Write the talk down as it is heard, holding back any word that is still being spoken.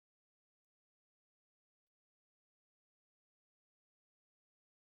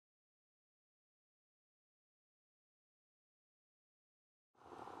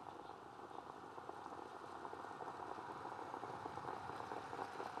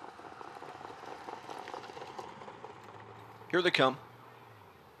Here they come.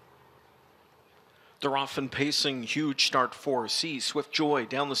 They're off and pacing. Huge start for C. Swift Joy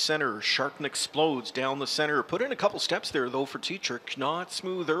down the center. Sharton explodes down the center. Put in a couple steps there, though, for Tetrick. Not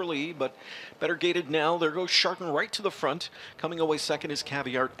smooth early, but better gated now. There goes Sharton right to the front. Coming away second is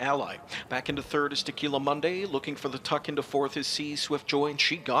Caviar Ally. Back into third is Tequila Monday. Looking for the tuck into fourth is C. Swift Joy, and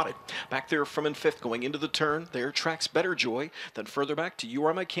she got it. Back there from in fifth, going into the turn. There tracks Better Joy. Then further back to You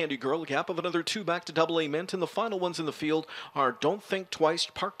Are My Candy Girl. A gap of another two back to Double A Mint. And the final ones in the field are Don't Think Twice,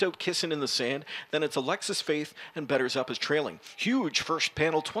 Parked Out Kissin' in the Sand. Then it's Alexis Faith, and Better's Up is trailing. Huge first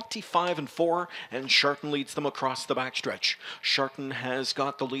panel, 25-4, and Sharton leads them across the backstretch. Sharton has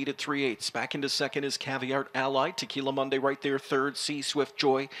got the lead at 3/8. Back into second is Caviar Ally. Tequila Monday right there third. C. Swift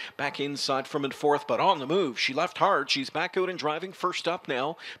Joy back inside from in fourth, but on the move. She left hard. She's back out and driving first up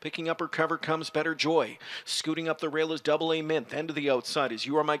now. Picking up her cover comes Better Joy. Scooting up the rail is Double A Mint. End to the outside is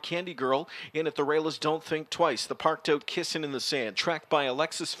You Are My Candy Girl. In at the rail is Don't Think Twice. The Parked Out Kissin' in the Sand. Tracked by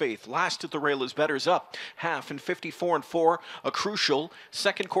Alexis Faith. Last at the rail is Better's Up. Half in 54-4, a crucial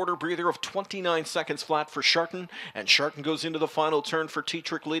second quarter breather of 29 seconds flat for Sharton, and Sharton goes into the final turn for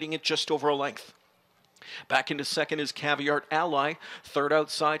Tetrick, leading it just over a length. Back into second is Caviar Ally. Third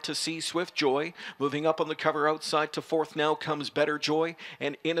outside to C. Swift Joy. Moving up on the cover outside to fourth now comes Better Joy.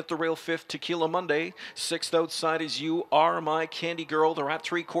 And in at the rail fifth, Tequila Monday. Sixth outside is You Are My Candy Girl. They're at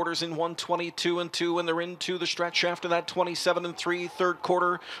three quarters in 1:22-2, and they're into the stretch after that 27-3. Third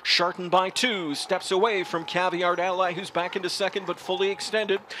quarter, Sharton by 2. Steps away from Caviar Ally, who's back into second but fully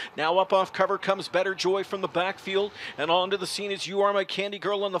extended. Now up off cover comes Better Joy from the backfield. And onto the scene is You Are My Candy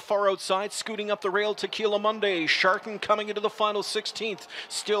Girl on the far outside. Scooting up the rail, Tequila Monday. Sharton coming into the final 16th,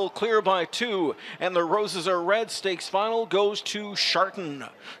 still clear by 2, and the Roses Are Red Stakes final goes to Sharton.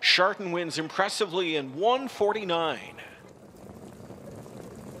 Sharton wins impressively in 1:49.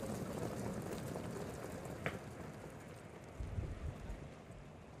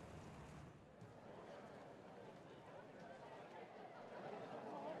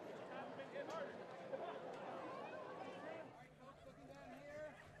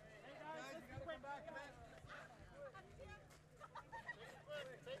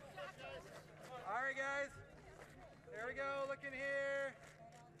 All right, guys. There we go. Looking here.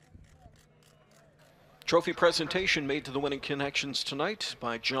 Trophy presentation made to the winning connections tonight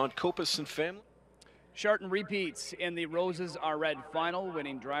by John Copus and family. Sharton repeats in the Roses Are Red final.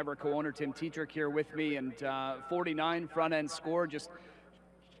 Winning driver co-owner Tim Tetrick here with me, and 49 front end score. Just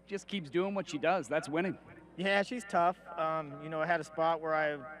keeps doing what she does. That's winning. Yeah, she's tough. You know, I had a spot where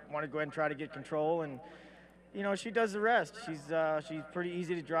I wanted to go ahead and try to get control, and you know, she does the rest. She's pretty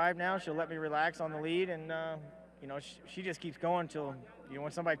easy to drive now. She'll let me relax on the lead, and you know, she just keeps going till, you know,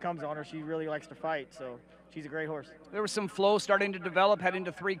 when somebody comes on her, she really likes to fight. So she's a great horse. There was some flow starting to develop heading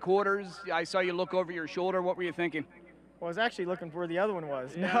to three quarters. I saw you look over your shoulder. What were you thinking? Well, I was actually looking for where the other one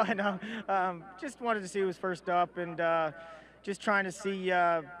was. Yeah. No, just wanted to see who was first up, and just trying to see.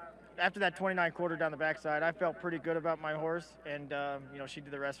 After that 29 quarter down the backside, I felt pretty good about my horse, and you know, she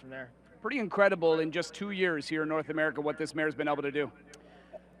did the rest from there. Pretty incredible in just 2 years here in North America what this mare's been able to do.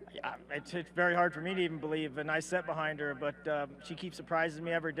 Yeah, it's very hard for me to even believe a nice set behind her, but she keeps surprising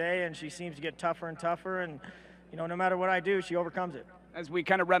me every day, and she seems to get tougher and tougher, and you know, no matter what I do, she overcomes it. As we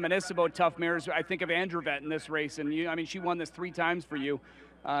kind of reminisce about tough mares, I think of Andrevet in this race, and I mean, she won this 3 times for you.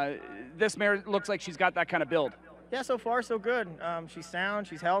 This mare looks like she's got that kind of build. Yeah, so far so good. She's sound,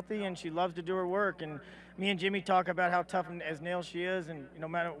 she's healthy, and she loves to do her work. And me and Jimmy talk about how tough as nails she is, and no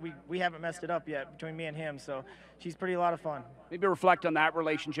matter, we haven't messed it up yet between me and him. So she's a lot of fun. Maybe reflect on that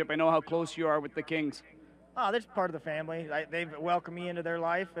relationship. I know how close you are with the Kings. Oh, they're part of the family. They've welcomed me into their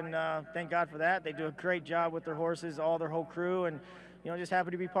life, and thank God for that. They do a great job with their horses, all their whole crew, and you know, just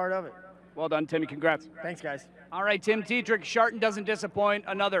happy to be part of it. Well done, Timmy. Congrats. Thanks, guys. All right, Tim Tetrick, Sharton doesn't disappoint.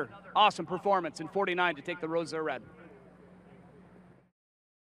 Another awesome performance in 49 to take the Roses Are Red.